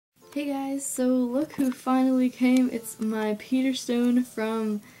Hey guys, so look who finally came. It's my Peter Stone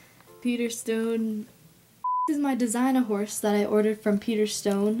from Peter Stone. This is my designer horse that I ordered from Peter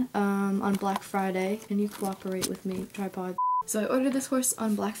Stone on Black Friday. Can you cooperate with me, tripod? So I ordered this horse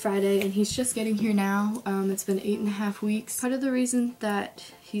on Black Friday and he's just getting here now. It's been 8.5 weeks. Part of the reason that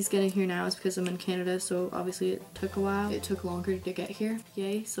he's getting here now is because I'm in Canada, so obviously it took a while. It took longer to get here.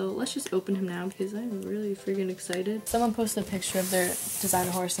 Yay. So let's just open him now because I'm really freaking excited. Someone posted a picture of their designer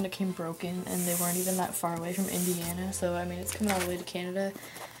horse and it came broken and they weren't even that far away from Indiana. So I mean, it's coming all the way to Canada.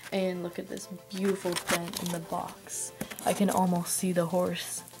 And look at this beautiful print in the box. I can almost see the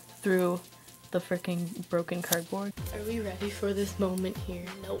horse through the freaking broken cardboard. Are we ready for this moment here?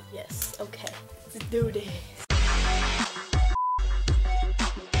 No, yes, okay. Let's do this.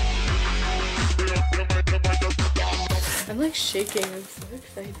 I'm like shaking, I'm so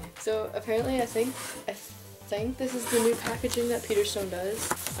excited. So apparently I think this is the new packaging that Peter Stone does.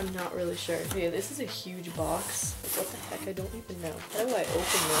 I'm not really sure. Okay, this is a huge box. What the heck, I don't even know. How do I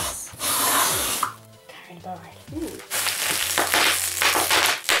open this? Cardboard. Ooh.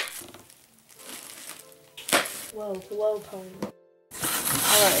 Whoa, pony.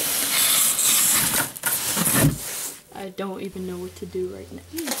 Alright. I don't even know what to do right now.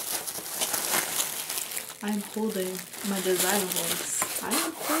 I'm holding my designer horse. I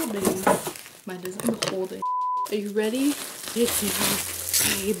am holding my designer holding. Are you ready? It's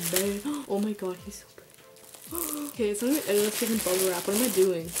baby. Oh my god, he's so pretty. Okay, so I'm gonna edit this freaking bubble wrap. What am I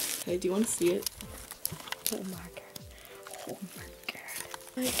doing? Okay, do you want to see it? Oh my god. Oh my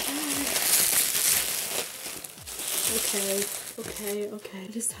god. My god. Okay. I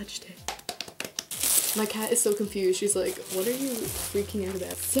just touched it. My cat is so confused. She's like, what are you freaking out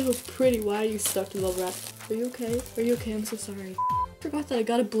about? So pretty. Why are you stuck to the bubble wrap? Are you okay? Are you okay? I'm so sorry. I forgot that I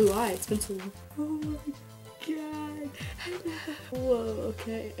got a blue eye. It's been so long. Oh my god. Whoa,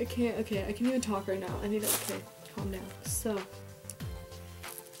 okay. I can't even talk right now. I need to, okay, calm down. So,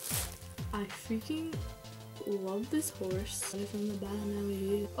 I freaking love this horse. And from the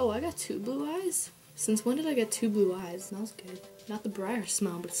bottom now, oh, I got 2 blue eyes? Since when did I get 2 blue eyes? It smells good. Not the briar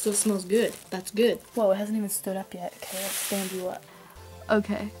smell, but it still smells good. That's good. Whoa, it hasn't even stood up yet. Okay, let's stand you up.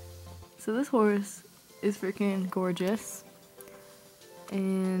 Okay, so this horse is freaking gorgeous.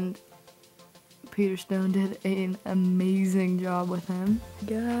 And Peter Stone did an amazing job with him.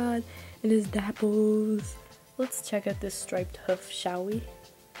 God, it is dapples. Let's check out this striped hoof, shall we?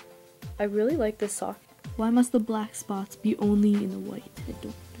 I really like this sock. Why must the black spots be only in the white? I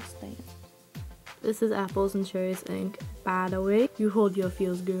don't understand. This is Apples and Cherries ink. By the way, you hold your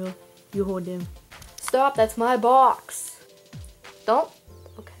feels, girl. You hold them. Stop, that's my box. Don't.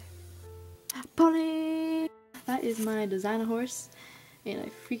 Okay. Pony! That is my designer horse, and I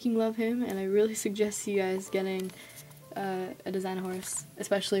freaking love him, and I really suggest you guys getting a designer horse,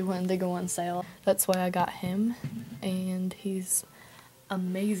 especially when they go on sale. That's why I got him, and he's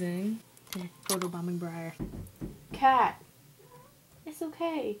amazing. Photobombing Briar. Cat! It's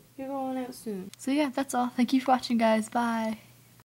okay. You're going out soon. So yeah, that's all. Thank you for watching, guys. Bye.